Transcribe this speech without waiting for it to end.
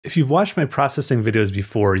If you've watched my processing videos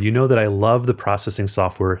before, you know that I love the processing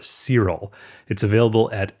software Siril. It's available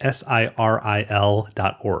at siril.org.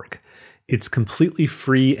 It's completely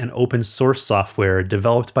free and open source software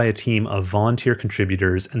developed by a team of volunteer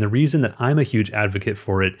contributors, and the reason that I'm a huge advocate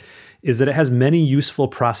for it is that it has many useful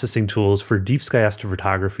processing tools for deep sky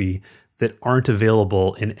astrophotography that aren't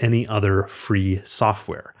available in any other free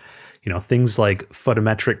software. You know, things like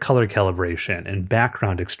photometric color calibration and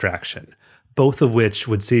background extraction, both of which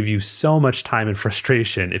would save you so much time and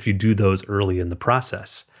frustration if you do those early in the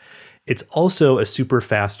process. It's also a super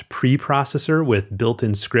fast pre-processor with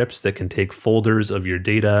built-in scripts that can take folders of your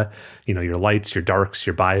data, you know, your lights, your darks,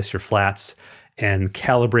 your bias, your flats, and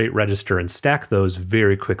calibrate, register, and stack those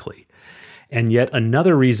very quickly. And yet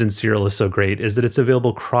another reason Siril is so great is that it's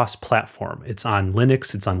available cross-platform. It's on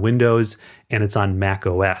Linux, it's on Windows, and it's on Mac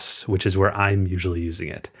OS, which is where I'm usually using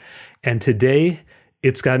it. And today,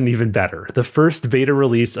 it's gotten even better. The first beta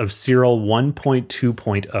release of Siril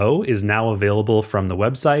 1.2.0 is now available from the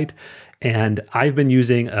website, and I've been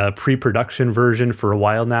using a pre-production version for a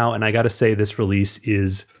while now, and I gotta say this release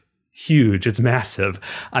is huge. It's massive.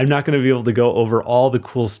 I'm not going to be able to go over all the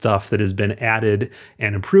cool stuff that has been added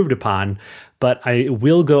and improved upon, but I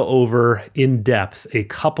will go over in depth a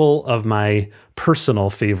couple of my personal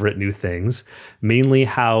favorite new things, mainly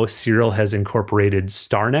how Siril has incorporated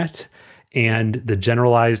StarNet and the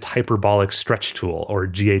Generalized Hyperbolic Stretch Tool, or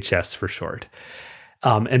GHS for short.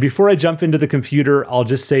 And before I jump into the computer, I'll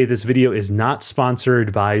just say this video is not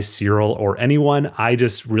sponsored by Siril or anyone. I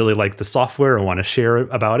just really like the software and want to share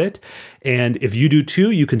about it. And if you do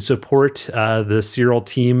too, you can support the Siril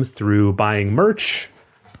team through buying merch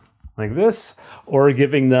like this, or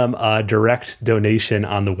giving them a direct donation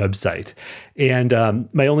on the website. And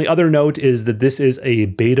my only other note is that this is a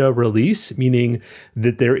beta release, meaning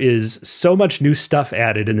that there is so much new stuff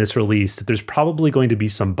added in this release that there's probably going to be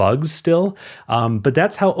some bugs still. But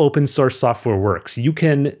that's how open source software works. You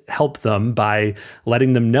can help them by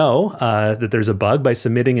letting them know that there's a bug by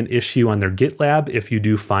submitting an issue on their GitLab if you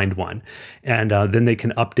do find one. And then they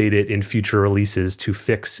can update it in future releases to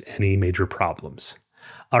fix any major problems.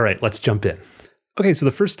 All right, let's jump in. Okay, so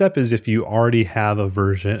the first step is if you already have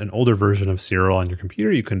an older version of Siril on your computer,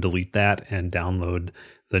 you can delete that and download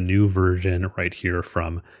the new version right here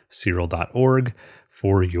from siril.org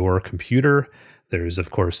for your computer. There's,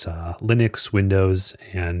 of course, Linux, Windows,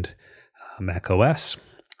 and Mac OS.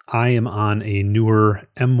 I am on a newer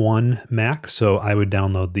M1 Mac, so I would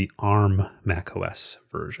download the ARM Mac OS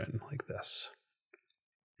version like this.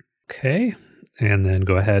 Okay, and then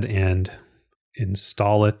go ahead and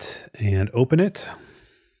install it and open it.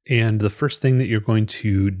 And the first thing that you're going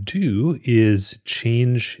to do is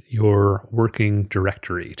change your working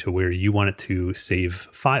directory to where you want it to save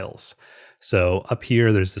files. So up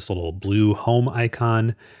here, there's this little blue home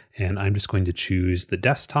icon, and I'm just going to choose the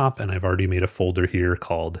desktop, and I've already made a folder here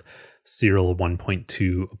called Siril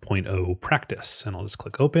 1.2.0 practice. And I'll just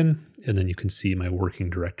click open, and then you can see my working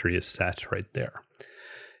directory is set right there.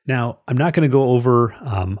 Now, I'm not going to go over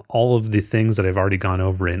all of the things that I've already gone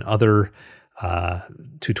over in other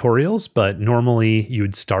tutorials, but normally you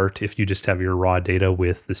would start, if you just have your raw data,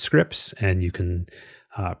 with the scripts, and you can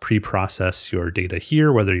pre-process your data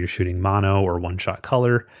here, whether you're shooting mono or one-shot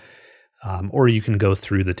color, or you can go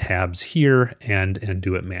through the tabs here and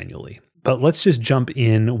do it manually. But let's just jump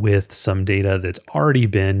in with some data that's already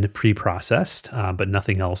been pre-processed, but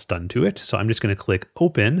nothing else done to it. So I'm just going to click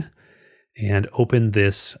Open, and open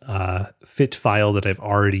this fit file that I've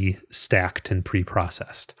already stacked and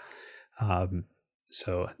pre-processed.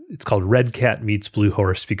 So it's called Red Cat Meets Blue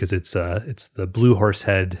Horse because it's the blue horse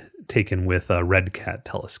head taken with a Red Cat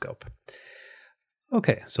telescope.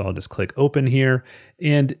 Okay, so I'll just click Open here,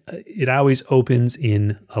 and it always opens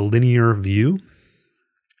in a linear view.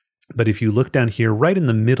 But if you look down here, right in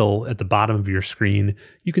the middle at the bottom of your screen,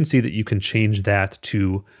 you can see that you can change that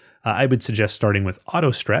to, I would suggest starting with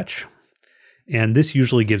auto stretch. And this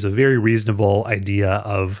usually gives a very reasonable idea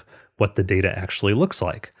of what the data actually looks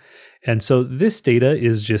like. And so this data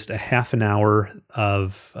is just a half an hour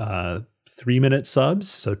of 3-minute subs,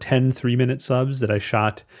 so 10 3-minute subs that I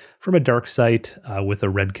shot from a dark site with a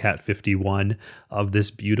Red Cat 51 of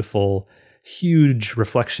this beautiful, huge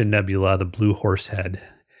reflection nebula, the Blue Horsehead.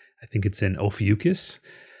 I think it's in Ophiuchus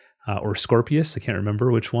or Scorpius. I can't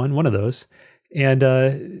remember which one of those.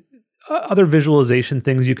 And other visualization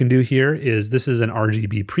things you can do here is this is an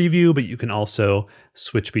RGB preview, but you can also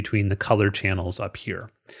switch between the color channels up here.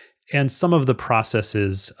 And some of the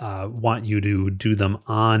processes want you to do them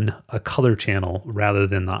on a color channel rather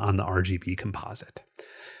than on the RGB composite.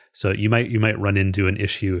 So you might run into an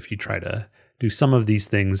issue if you try to do some of these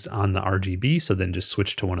things on the RGB, so then just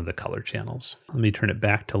switch to one of the color channels. Let me turn it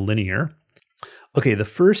back to linear. Okay, the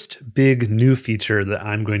first big new feature that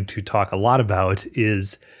I'm going to talk a lot about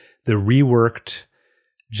is the reworked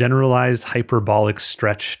generalized hyperbolic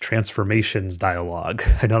stretch transformations dialog.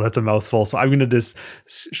 I know that's a mouthful, so I'm going to just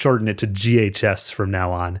shorten it to GHS from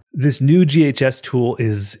now on. This new GHS tool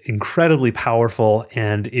is incredibly powerful,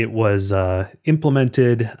 and it was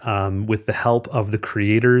implemented with the help of the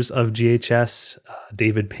creators of GHS,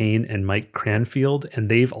 David Payne and Mike Cranfield, and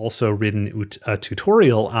they've also written a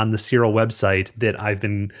tutorial on the Serial website that I've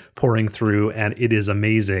been pouring through, and it is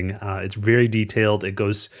amazing. It's very detailed. It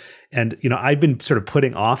goes... And, I've been sort of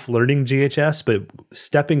putting off learning GHS, but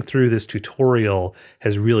stepping through this tutorial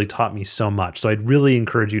has really taught me so much. So I'd really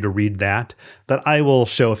encourage you to read that. But I will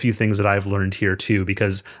show a few things that I've learned here too,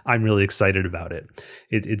 because I'm really excited about it.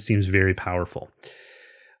 It seems very powerful.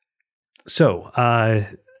 So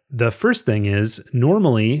the first thing is,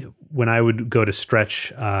 normally when I would go to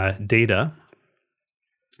stretch data,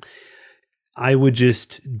 I would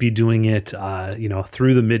just be doing it,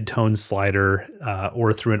 through the mid-tone slider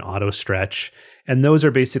or through an auto stretch. And those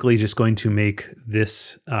are basically just going to make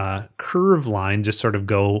this curve line just sort of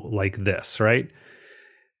go like this, right?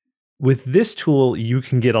 With this tool, you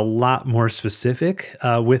can get a lot more specific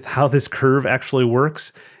with how this curve actually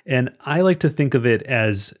works. And I like to think of it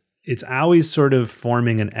as it's always sort of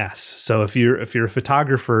forming an S. So if you're a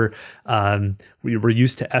photographer, we're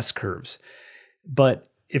used to S curves. But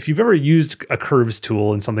if you've ever used a curves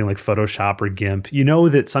tool in something like Photoshop or GIMP, you know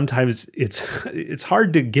that sometimes it's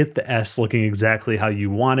hard to get the S looking exactly how you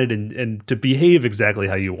want it and to behave exactly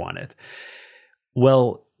how you want it.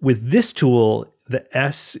 Well, with this tool, the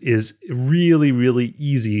S is really, really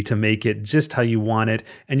easy to make it just how you want it.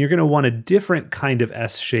 And you're going to want a different kind of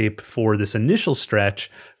S shape for this initial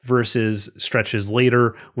stretch versus stretches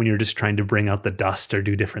later when you're just trying to bring out the dust or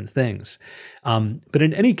do different things. But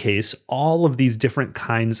in any case, all of these different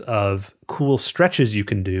kinds of cool stretches you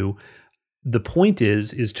can do, the point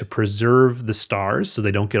is to preserve the stars so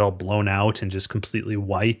they don't get all blown out and just completely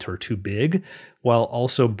white or too big, while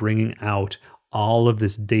also bringing out all of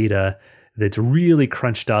this data that's really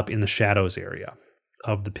crunched up in the shadows area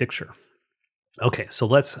of the picture. Okay, so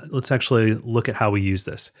let's actually look at how we use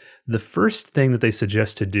this. The first thing that they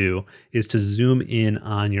suggest to do is to zoom in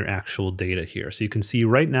on your actual data here. So you can see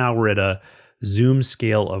right now we're at a zoom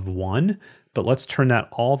scale of 1, but let's turn that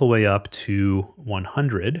all the way up to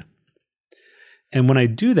 100. And when I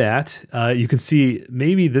do that, you can see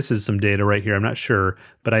maybe this is some data right here. I'm not sure,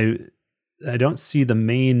 but I don't see the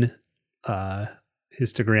main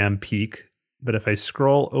histogram peak. But if I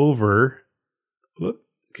scroll over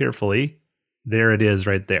carefully, there it is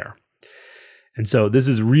right there. And so this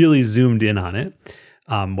is really zoomed in on it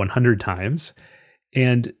 100 times.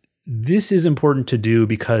 And this is important to do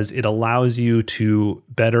because it allows you to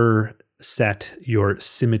better set your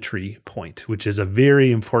symmetry point, which is a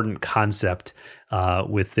very important concept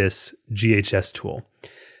with this GHS tool.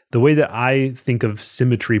 The way that I think of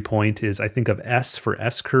symmetry point is I think of S for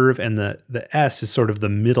S curve, and the S is sort of the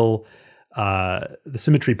middle. The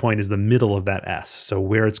symmetry point is the middle of that S, so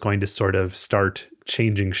where it's going to sort of start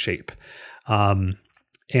changing shape.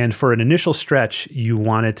 And for an initial stretch, you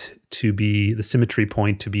want it to be, the symmetry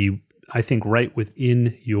point to be, I think, right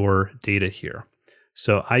within your data here.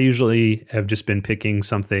 So I usually have just been picking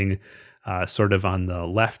something sort of on the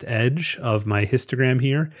left edge of my histogram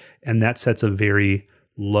here, and that sets a very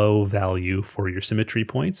low value for your symmetry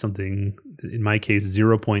point, something, in my case,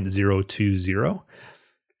 0.020.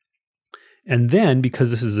 And then, because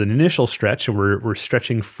this is an initial stretch and we're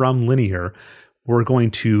stretching from linear, we're going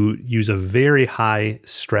to use a very high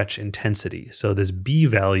stretch intensity. So this B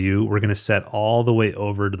value, we're going to set all the way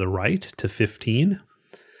over to the right to 15.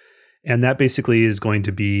 And that basically is going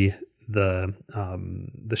to be the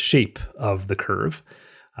shape of the curve.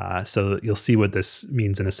 So you'll see what this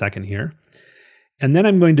means in a second here. And then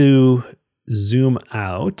I'm going to zoom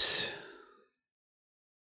out.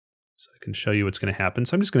 Can show you what's going to happen.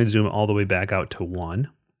 So I'm just going to zoom all the way back out to 1.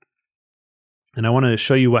 And I want to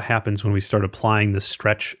show you what happens when we start applying the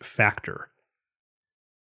stretch factor.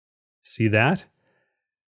 See that?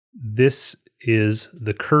 This is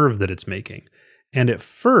the curve that it's making. And at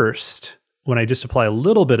first, when I just apply a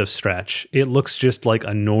little bit of stretch, it looks just like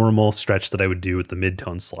a normal stretch that I would do with the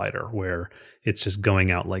mid-tone slider, where it's just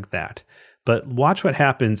going out like that. But watch what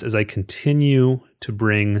happens as I continue to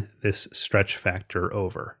bring this stretch factor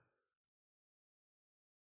over.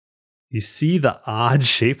 You see the odd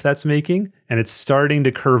shape that's making, and it's starting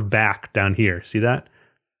to curve back down here. See that?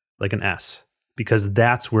 Like an S, because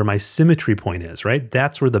that's where my symmetry point is, right?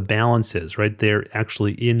 That's where the balance is, right there,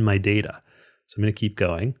 actually in my data. So I'm going to keep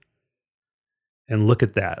going. And look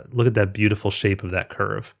at that. Look at that beautiful shape of that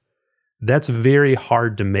curve. That's very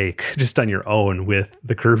hard to make just on your own with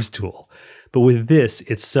the curves tool. But with this,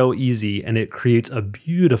 it's so easy and it creates a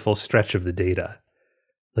beautiful stretch of the data.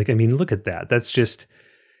 Like, I mean, look at that. That's just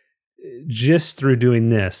through doing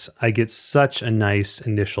this, I get such a nice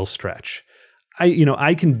initial stretch.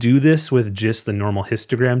 I can do this with just the normal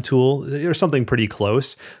histogram tool or something pretty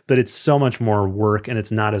close, but it's so much more work and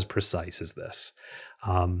it's not as precise as this.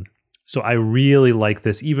 So I really like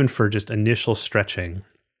this, even for just initial stretching.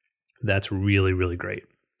 That's really, really great.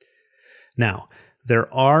 Now,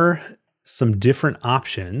 there are some different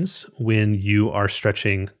options when you are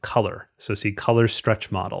stretching color. So see color stretch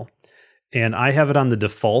model. And I have it on the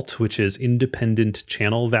default, which is independent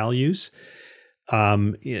channel values.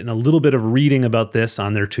 In a little bit of reading about this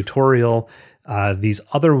on their tutorial, these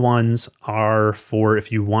other ones are for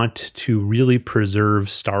if you want to really preserve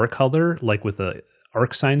star color, like with a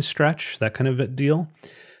arc sign stretch, that kind of a deal.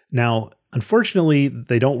 Now, unfortunately,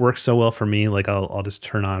 they don't work so well for me. Like I'll just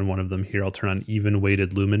turn on one of them here. I'll turn on even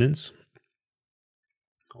weighted luminance.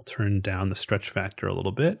 I'll turn down the stretch factor a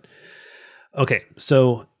little bit. Okay,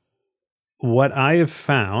 so what I have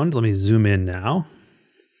found, let me zoom in now,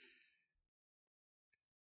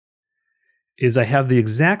 is I have the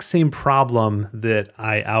exact same problem that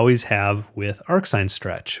I always have with arcsine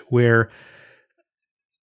stretch, where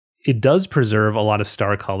it does preserve a lot of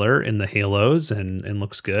star color in the halos and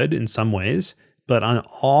looks good in some ways, but on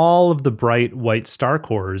all of the bright white star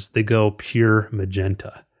cores, they go pure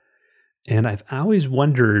magenta. And I've always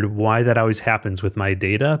wondered why that always happens with my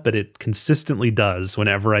data, but it consistently does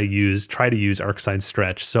whenever I try to use arcsine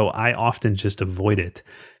stretch. So I often just avoid it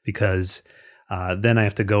because then I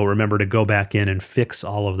have to remember to go back in and fix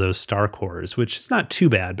all of those star cores, which is not too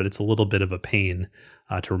bad, but it's a little bit of a pain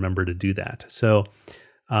to remember to do that. So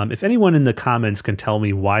if anyone in the comments can tell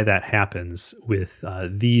me why that happens with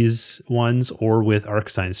these ones or with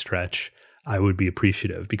arcsine stretch, I would be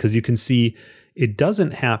appreciative, because you can see it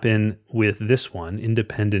doesn't happen with this one,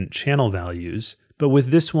 independent channel values, but with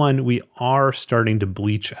this one, we are starting to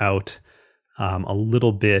bleach out a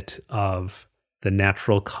little bit of the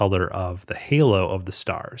natural color of the halo of the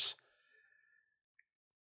stars.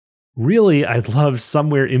 Really, I'd love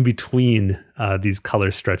somewhere in between these color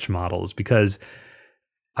stretch models, because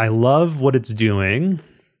I love what it's doing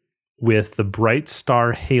with the bright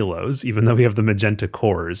star halos, even though we have the magenta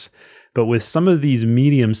cores. But with some of these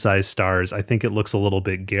medium-sized stars, I think it looks a little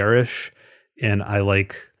bit garish, and I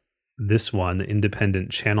like this one, the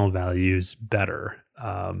independent channel values, better.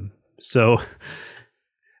 So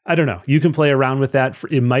I don't know. You can play around with that.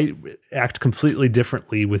 It might act completely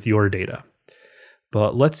differently with your data.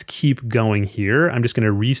 But let's keep going here. I'm just going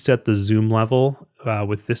to reset the zoom level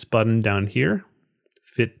with this button down here.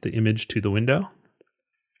 Fit the image to the window.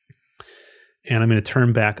 And I'm going to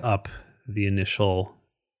turn back up the initial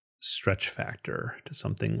stretch factor to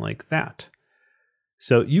something like that.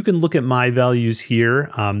 So you can look at my values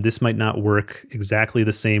here. This might not work exactly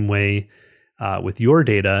the same way with your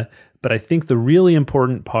data, but I think the really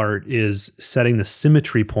important part is setting the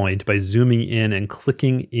symmetry point by zooming in and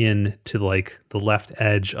clicking in to like the left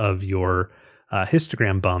edge of your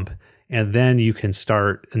histogram bump. And then you can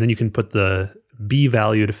put the B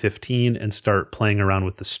value to 15 and start playing around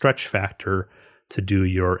with the stretch factor to do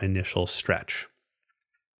your initial stretch.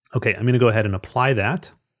 Okay, I'm going to go ahead and apply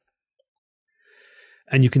that.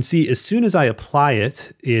 And you can see as soon as I apply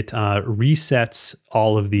it, it resets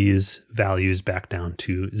all of these values back down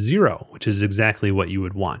to 0, which is exactly what you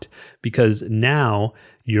would want. Because now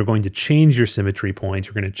you're going to change your symmetry point.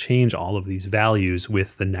 You're going to change all of these values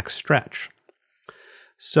with the next stretch.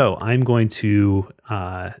 So I'm going to...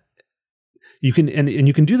 You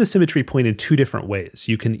can do the symmetry point in two different ways.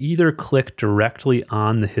 You can either click directly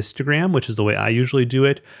on the histogram, which is the way I usually do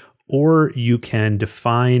it, or you can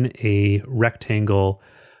define a rectangle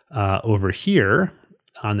over here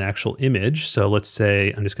on the actual image. So let's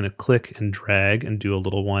say I'm just going to click and drag and do a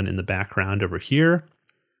little one in the background over here,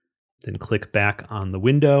 then click back on the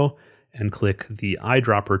window and click the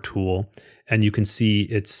eyedropper tool, and you can see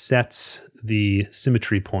it sets the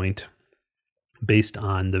symmetry point based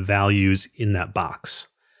on the values in that box.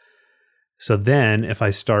 So then if I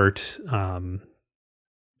start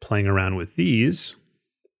playing around with these,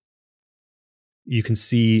 you can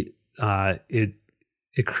see it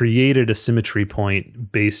created a symmetry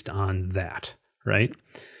point based on that, right?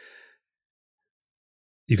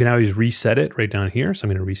 You can always reset it right down here. So I'm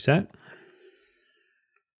going to reset.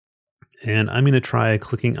 And I'm going to try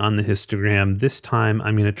clicking on the histogram. This time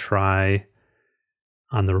I'm going to try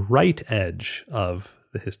on the right edge of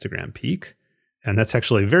the histogram peak. And that's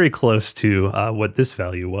actually very close to what this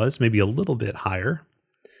value was, maybe a little bit higher.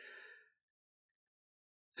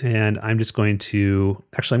 And I'm just going to,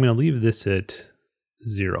 actually, I'm going to leave this at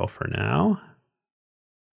 0 for now.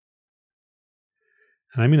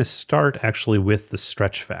 And I'm going to start actually with the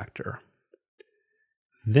stretch factor.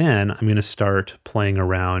 Then I'm going to start playing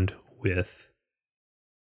around with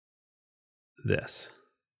this.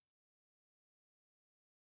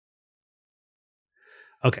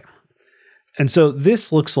 Okay. And so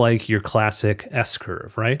this looks like your classic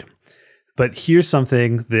S-curve, right? But here's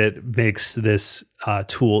something that makes this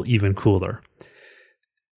tool even cooler.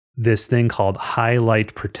 This thing called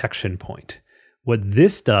highlight protection point. What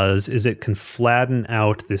this does is it can flatten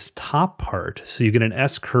out this top part so you get an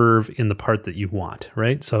S-curve in the part that you want,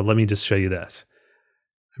 right? So let me just show you this.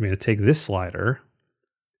 I'm going to take this slider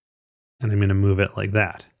and I'm going to move it like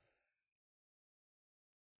that.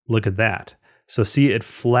 Look at that. So see, it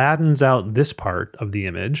flattens out this part of the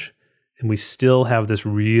image, and we still have this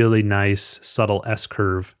really nice subtle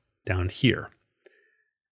S-curve down here.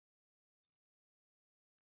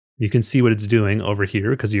 You can see what it's doing over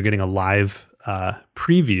here because you're getting a live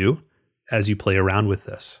preview as you play around with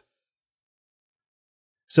this.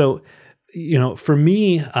 So, you know, for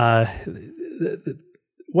me,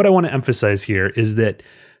 what I want to emphasize here is that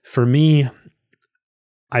for me,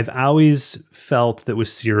 I've always felt that with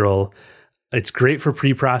Siril, it's great for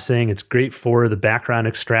pre-processing, it's great for the background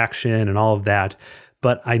extraction and all of that,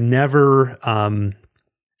 but I never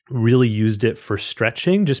really used it for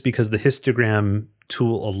stretching just because the histogram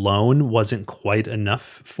tool alone wasn't quite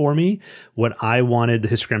enough for me. What I wanted, the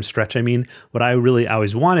histogram stretch, what I really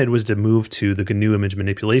always wanted was to move to the GNU image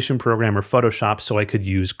manipulation program or Photoshop so I could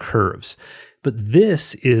use curves. But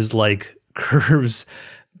this is like curves,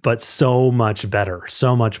 but so much better,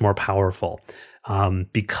 so much more powerful.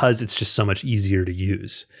 Because it's just so much easier to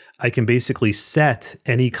use. I can basically set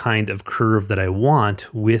any kind of curve that I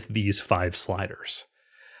want with these 5 sliders.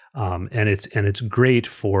 And it's great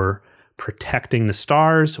for protecting the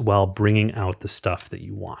stars while bringing out the stuff that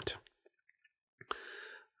you want.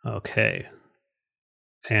 Okay.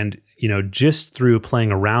 And, you know, just through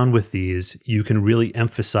playing around with these, you can really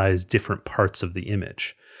emphasize different parts of the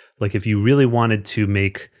image. Like if you really wanted to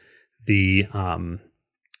make the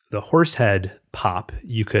horse head pop,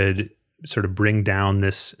 you could sort of bring down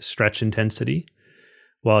this stretch intensity.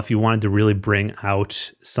 Well, if you wanted to really bring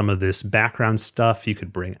out some of this background stuff, you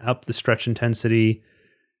could bring up the stretch intensity,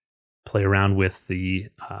 play around with the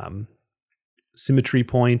symmetry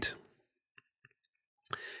point.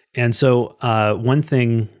 And so one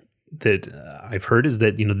thing that I've heard is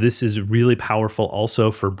that, you know, this is really powerful also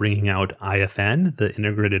for bringing out IFN, the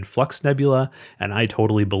integrated flux nebula, and I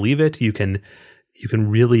totally believe it. You can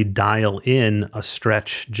really dial in a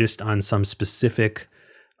stretch just on some specific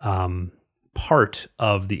part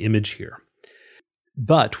of the image here.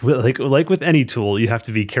 But like with any tool, you have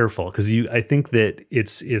to be careful because I think that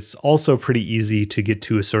it's also pretty easy to get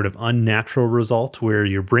to a sort of unnatural result where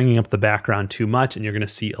you're bringing up the background too much and you're going to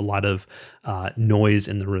see a lot of noise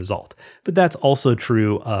in the result. But that's also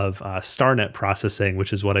true of StarNet processing,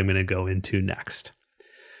 which is what I'm going to go into next.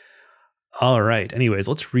 All right. Anyways,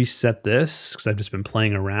 let's reset this because I've just been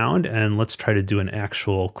playing around, and let's try to do an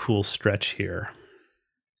actual cool stretch here.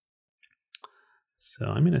 So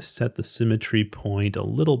I'm going to set the symmetry point a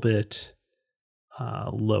little bit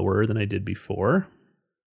lower than I did before.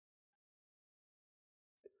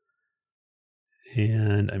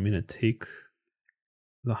 And I'm going to take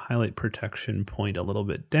the highlight protection point a little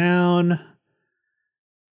bit down.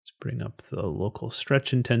 Let's bring up the local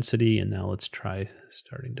stretch intensity, and now let's try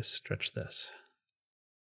starting to stretch this.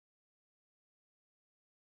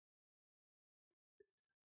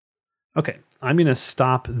 Okay, I'm going to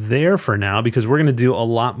stop there for now because we're going to do a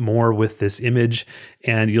lot more with this image,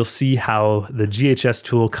 and you'll see how the GHS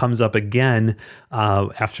tool comes up again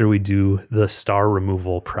after we do the star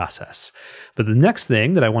removal process. But the next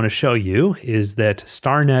thing that I want to show you is that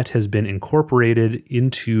StarNet has been incorporated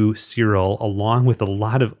into Siril along with a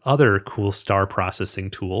lot of other cool star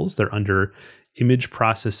processing tools. They're under image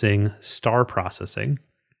processing, star processing.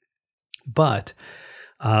 But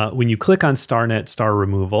when you click on StarNet star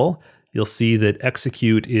removal, you'll see that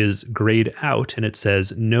execute is grayed out and it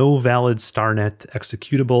says no valid StarNet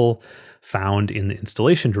executable found in the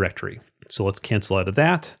installation directory. So let's cancel out of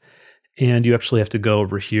that. And you actually have to go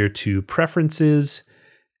over here to preferences,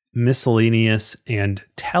 miscellaneous, and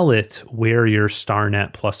tell it where your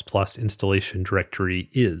StarNet++ installation directory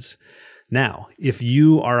is. Now, if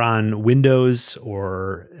you are on Windows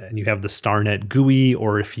and you have the StarNet GUI,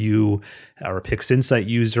 or if you are a PixInsight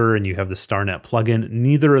user and you have the StarNet plugin,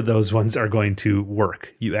 neither of those ones are going to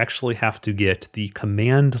work. You actually have to get the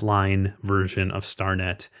command line version of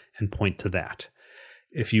StarNet and point to that.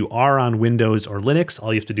 If you are on Windows or Linux,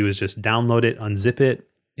 all you have to do is just download it, unzip it,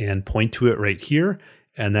 and point to it right here,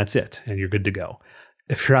 and that's it, and you're good to go.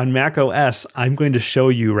 If you're on Mac OS, I'm going to show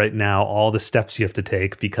you right now all the steps you have to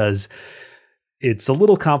take because it's a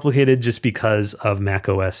little complicated just because of Mac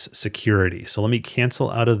OS security. So let me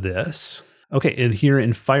cancel out of this. Okay, and here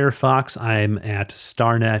in Firefox, I'm at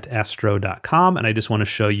starnetastro.com, and I just want to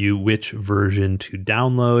show you which version to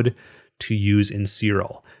download to use in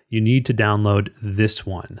Cyril. You need to download this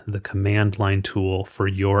one, the command line tool for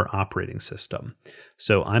your operating system.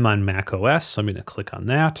 So I'm on Mac OS, so I'm going to click on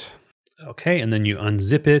that. Okay, and then you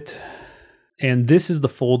unzip it. And this is the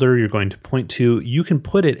folder you're going to point to. You can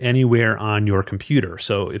put it anywhere on your computer.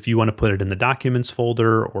 So if you want to put it in the documents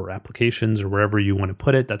folder or applications or wherever you want to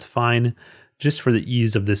put it, that's fine. Just for the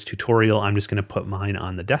ease of this tutorial, I'm just going to put mine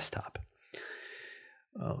on the desktop.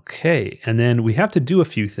 Okay, and then we have to do a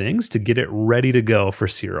few things to get it ready to go for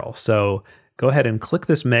Cyril. So go ahead and click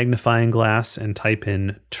this magnifying glass and type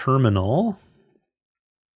in terminal.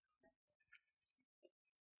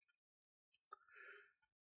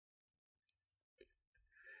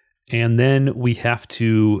 And then we have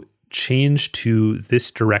to change to this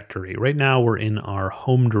directory. Right now we're in our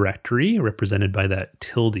home directory represented by that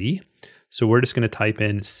tilde. So we're just going to type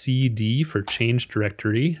in cd for change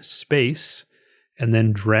directory space, and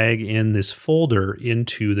then drag in this folder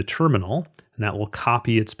into the terminal, and that will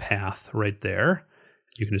copy its path right there.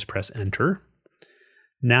 You can just press enter.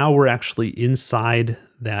 Now we're actually inside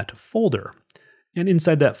that folder. And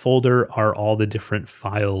inside that folder are all the different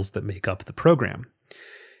files that make up the program.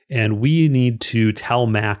 And we need to tell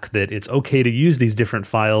Mac that it's okay to use these different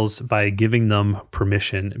files by giving them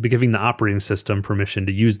permission, by giving the operating system permission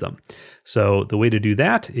to use them. So the way to do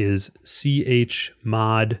that is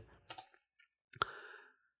chmod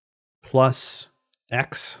plus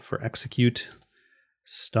x for execute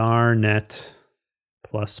starnet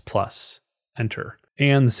 ++, enter.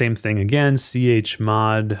 And the same thing again,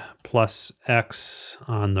 chmod plus x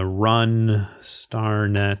on the run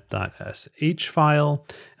starnet.sh file.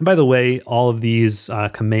 And by the way, all of these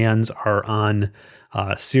commands are on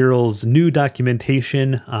Cyril's new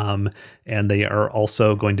documentation, and they are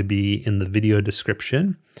also going to be in the video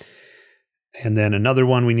description. And then another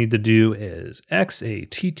one we need to do is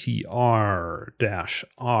xattr-r-d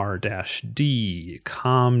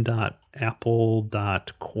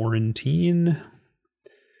com.apple.quarantine.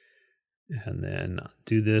 And then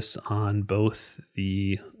do this on both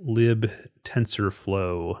the lib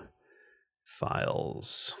TensorFlow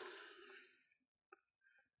files.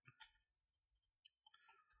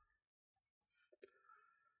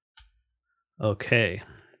 Okay.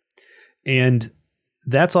 And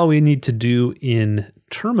that's all we need to do in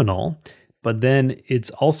terminal, but then it's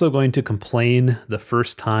also going to complain the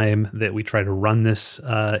first time that we try to run this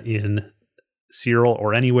in Cyril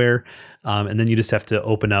or anywhere. And then you just have to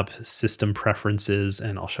open up system preferences,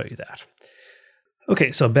 and I'll show you that.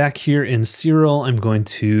 Okay, so back here in Cyril, I'm going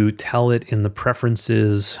to tell it in the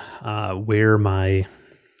preferences where my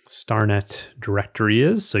StarNet directory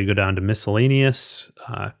is. So you go down to miscellaneous,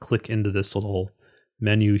 click into this little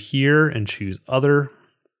menu here and choose other.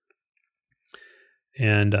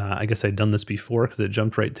 And I guess I'd done this before because it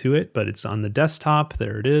jumped right to it, but it's on the desktop.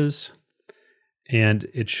 There it is. And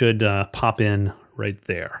it should pop in right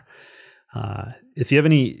there. If you have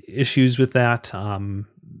any issues with that,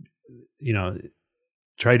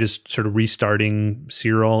 try just sort of restarting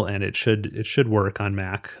Cyril, and it should work on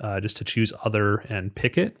Mac. Just to choose other and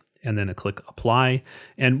pick it, and then click apply.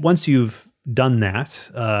 And once you've done that,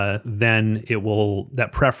 then that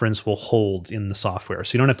preference will hold in the software.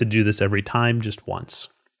 So you don't have to do this every time, just once.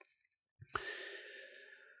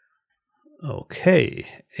 Okay,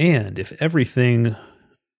 and if everything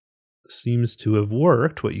seems to have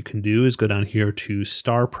worked, what you can do is go down here to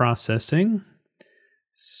star processing,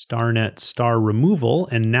 StarNet star removal,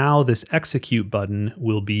 and now this execute button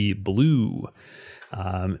will be blue,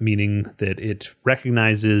 meaning that it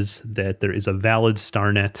recognizes that there is a valid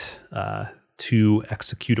StarNet 2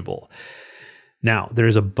 executable. Now,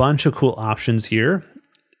 there's a bunch of cool options here.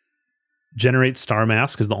 Generate star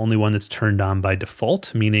mask is the only one that's turned on by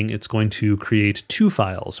default, meaning it's going to create 2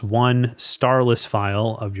 files, one starless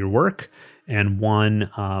file of your work and one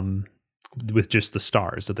with just the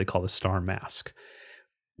stars that they call the star mask.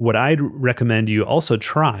 what I'd recommend you also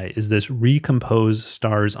try is this recompose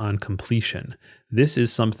stars on completion. This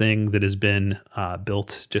is something that has been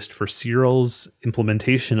built just for Cyril's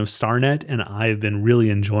implementation of StarNet, and I've been really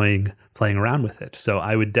enjoying playing around with it. So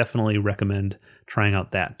I would definitely recommend trying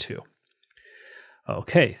out that too.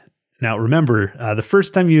 Okay, now remember, the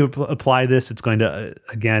first time you apply this, it's going to,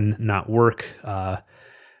 again, not work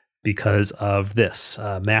because of this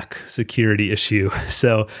Mac security issue.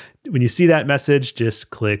 So when you see that message,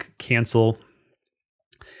 just click cancel.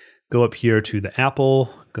 Go up here to the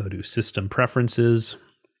Apple, go to System Preferences,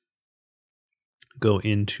 go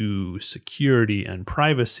into Security and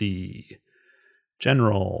Privacy,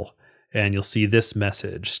 General, and you'll see this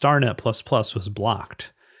message, StarNet++ was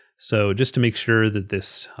blocked. So just to make sure that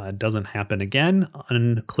this doesn't happen again,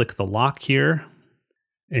 unclick the lock here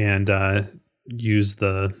and use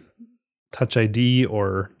the Touch ID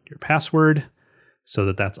or your password so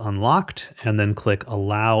that that's unlocked, and then click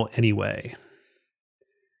Allow Anyway.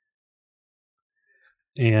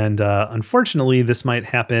 And unfortunately, this might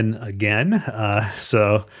happen again.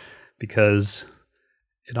 Because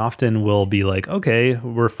it often will be like, okay,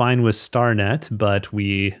 we're fine with StarNet, but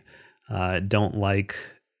we don't like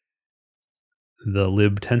the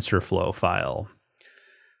libTensorFlow file.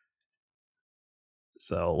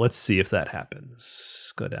 So let's see if that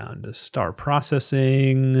happens. Go down to star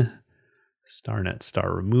processing, StarNet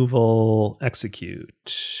star removal,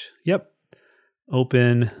 execute. Yep.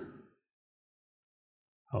 Open.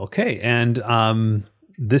 Okay, and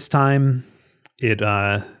this time it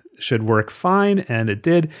should work fine, and it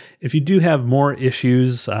did. If you do have more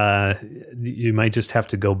issues, you might just have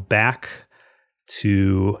to go back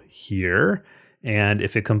to here. And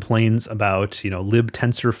if it complains about,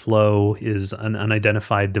 libTensorFlow is an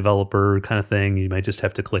unidentified developer kind of thing, you might just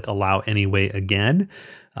have to click Allow Anyway again,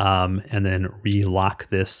 and then relock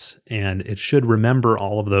this. And it should remember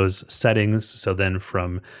all of those settings. So then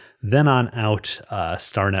from then on out,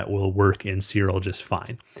 StarNet will work in Cyril just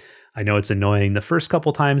fine. I know it's annoying the first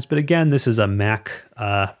couple times, but again, this is a Mac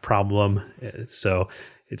problem. So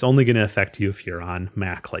it's only going to affect you if you're on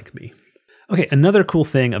Mac like me. Okay, another cool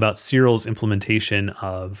thing about Cyril's implementation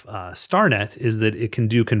of StarNet is that it can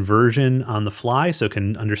do conversion on the fly, so it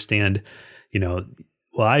can understand,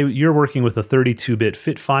 you're working with a 32-bit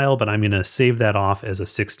FIT file, but I'm going to save that off as a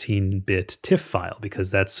 16-bit TIFF file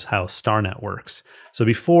because that's how StarNet works. So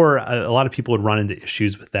before, a lot of people would run into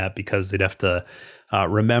issues with that because they'd have to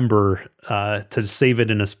remember to save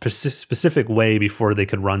it in a specific way before they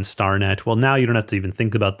could run StarNet. Well, now you don't have to even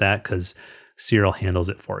think about that because Cyril handles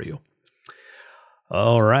it for you.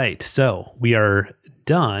 All right, so we are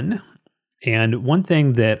done. And one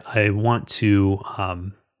thing that I want to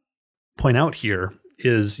point out here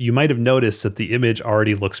is you might have noticed that the image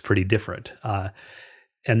already looks pretty different.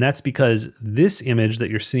 And that's because this image that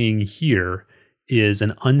you're seeing here is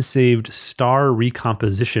an unsaved star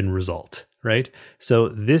recomposition result, right? So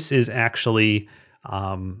this is actually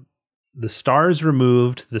the stars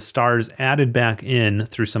removed, the stars added back in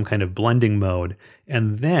through some kind of blending mode,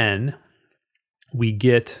 and then we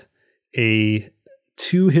get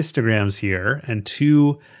two histograms here and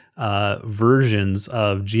two versions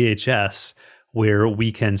of GHS where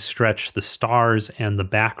we can stretch the stars and the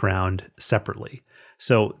background separately.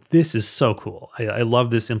 So this is so cool. I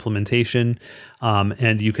love this implementation.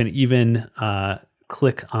 And you can even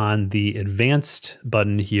click on the advanced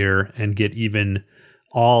button here and get even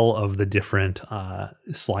all of the different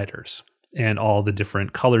sliders and all the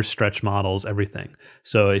different color stretch models, everything.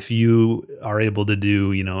 So if you are able to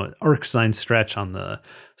do, arcsine stretch on the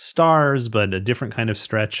stars, but a different kind of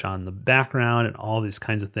stretch on the background and all these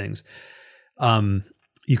kinds of things.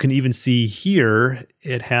 You can even see here,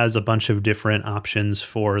 it has a bunch of different options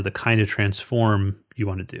for the kind of transform you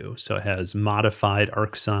want to do. So it has modified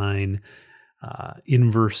arcsine,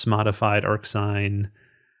 inverse modified arcsine,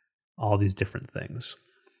 all these different things.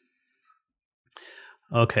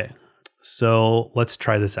 Okay. So let's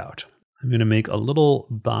try this out. I'm going to make a little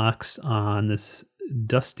box on this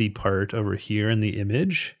dusty part over here in the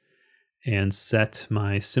image and set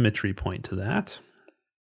my symmetry point to that.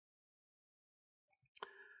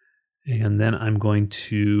 And then I'm going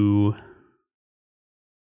to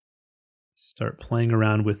start playing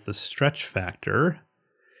around with the stretch factor.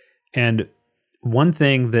 And one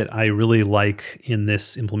thing that I really like in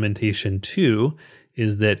this implementation too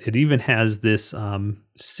is that it even has this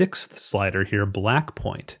sixth slider here, black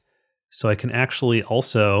point. So I can actually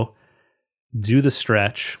also do the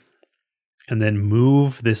stretch and then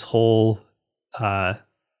move this whole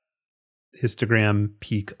histogram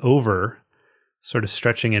peak over, sort of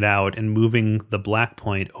stretching it out and moving the black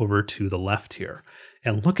point over to the left here.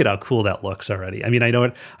 And look at how cool that looks already. I mean, I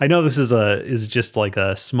know this is just like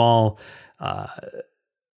a small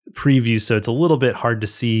preview, so it's a little bit hard to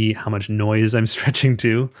see how much noise I'm stretching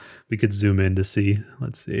to. We could zoom in to see.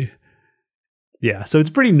 Let's see. Yeah, so it's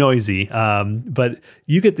pretty noisy, but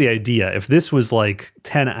you get the idea. If this was like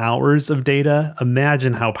 10 hours of data,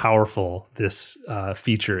 imagine how powerful this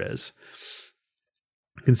feature is.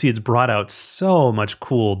 You can see it's brought out so much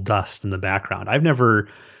cool dust in the background. I've never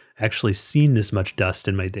actually seen this much dust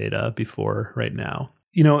in my data before right now.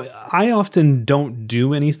 You know, I often don't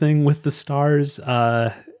do anything with the stars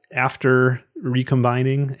after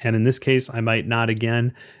recombining, and in this case, I might not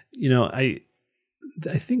again. You know, I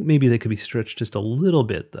think maybe they could be stretched just a little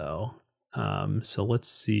bit though. So let's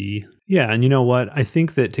see. Yeah, and you know what? I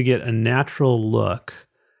think that to get a natural look,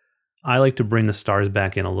 I like to bring the stars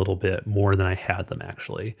back in a little bit more than I had them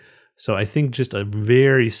actually. So I think just a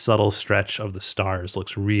very subtle stretch of the stars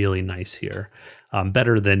looks really nice here.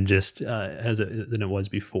 Better than just than it was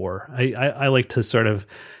before. I like to sort of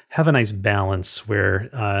have a nice balance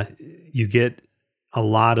where you get a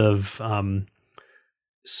lot of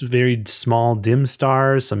very small dim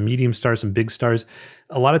stars, some medium stars, some big stars.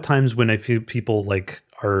 A lot of times when I feel people like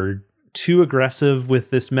are too aggressive with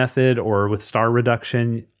this method or with star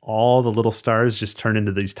reduction, all the little stars just turn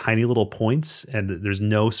into these tiny little points and there's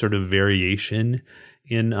no sort of variation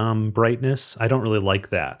in brightness. I don't really like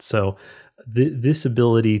that. So this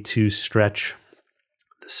ability to stretch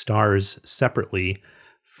the stars separately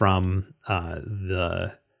from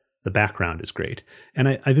the background is great. And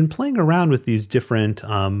I've been playing around with these different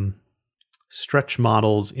stretch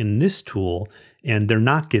models in this tool, and they're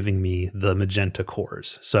not giving me the magenta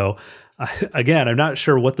cores. So again, I'm not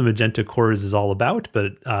sure what the magenta cores is all about,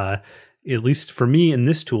 but at least for me in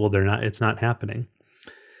this tool, it's not happening.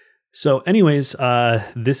 So anyways,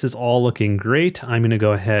 this is all looking great. I'm going to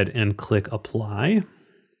go ahead and click apply.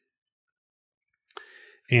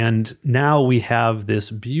 And now we have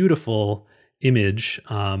this beautiful image.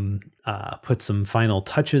 Put some final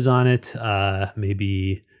touches on it.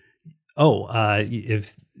 Maybe,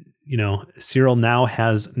 if you know, Cyril now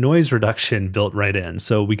has noise reduction built right in,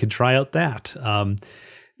 so we could try out that.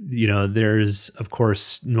 You know, there's of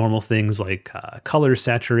course normal things like color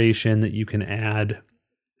saturation that you can add.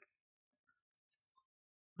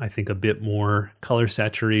 I think a bit more color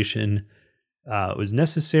saturation was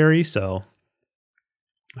necessary, so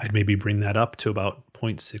I'd maybe bring that up to about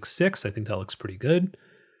 0.66. I think that looks pretty good.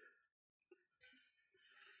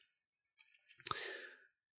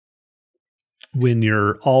 When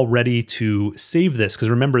you're all ready to save this, because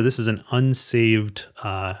remember, this is an unsaved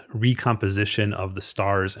recomposition of the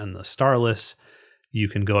stars and the starless, you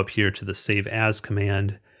can go up here to the Save As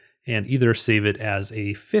command and either save it as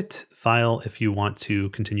a FIT file if you want to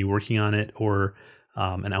continue working on it, or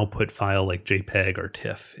an output file like JPEG or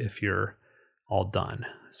TIFF if you're all done.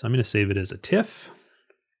 So I'm going to save it as a TIFF.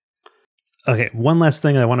 Okay, one last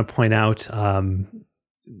thing I want to point out,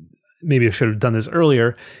 maybe I should have done this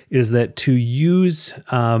earlier, is that to use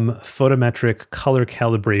photometric color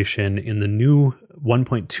calibration in the new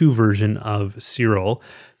 1.2 version of Cyril,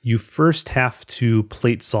 you first have to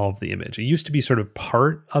plate solve the image. It used to be sort of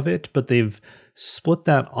part of it, but they've split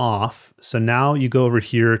that off. So now you go over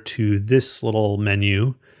here to this little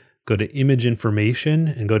menu, go to Image Information,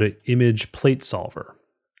 and go to Image Plate Solver.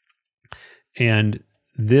 And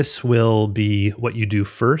this will be what you do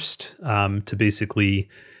first to basically,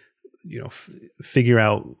 you know, figure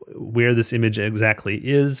out where this image exactly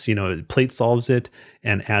is. You know, it plate solves it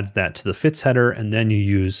and adds that to the FITS header, and then you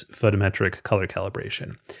use photometric color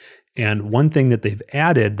calibration. And one thing that they've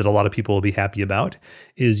added that a lot of people will be happy about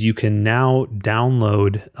is you can now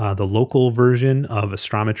download the local version of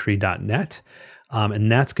astrometry.net,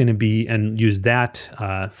 and that's going to be, and use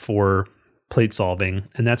that for plate solving,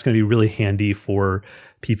 and that's going to be really handy for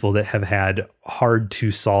people that have had hard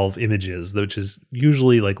to solve images, which is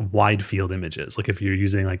usually like wide field images. Like if you're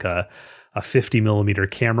using like a 50 millimeter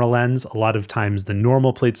camera lens, a lot of times the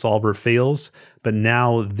normal plate solver fails, but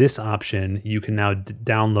now this option, you can now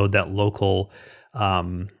download that local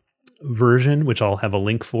version, which I'll have a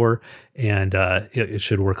link for, and it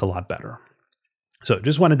should work a lot better. So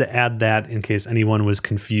just wanted to add that in case anyone was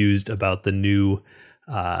confused about the new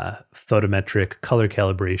photometric color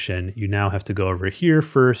calibration. You now have to go over here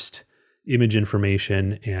first, Image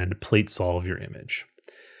Information, and plate solve your image.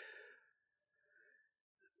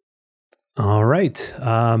 All right.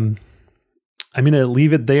 I'm going to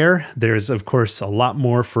leave it there. There's, of course, a lot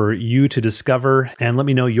more for you to discover, and let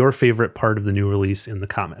me know your favorite part of the new release in the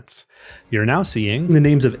comments. You're now seeing the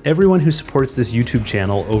names of everyone who supports this YouTube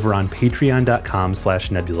channel over on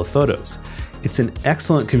patreon.com/nebulaphotos. It's an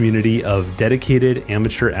excellent community of dedicated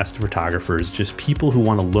amateur astrophotographers, just people who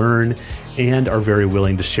want to learn and are very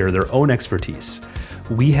willing to share their own expertise.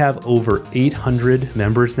 We have over 800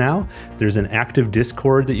 members now. There's an active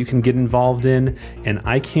Discord that you can get involved in, and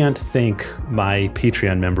I can't thank my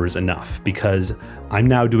Patreon members enough because I'm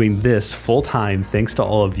now doing this full time thanks to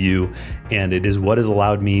all of you, and it is what has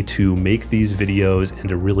allowed me to make these videos and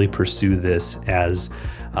to really pursue this as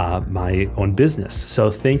my own business. So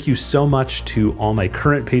thank you so much to all my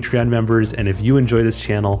current Patreon members. And if you enjoy this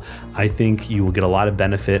channel, I think you will get a lot of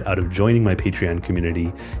benefit out of joining my Patreon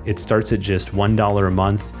community. It starts at just $1 a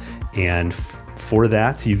month. And for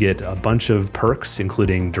that, you get a bunch of perks,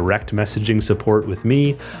 including direct messaging support with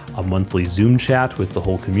me, a monthly Zoom chat with the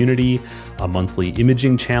whole community, a monthly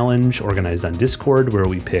imaging challenge organized on Discord where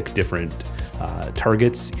we pick different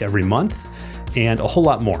targets every month, and a whole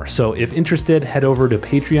lot more. So if interested, head over to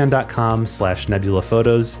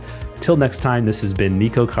patreon.com/nebulaphotos. Till next time, this has been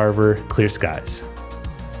Nico Carver, Clear Skies.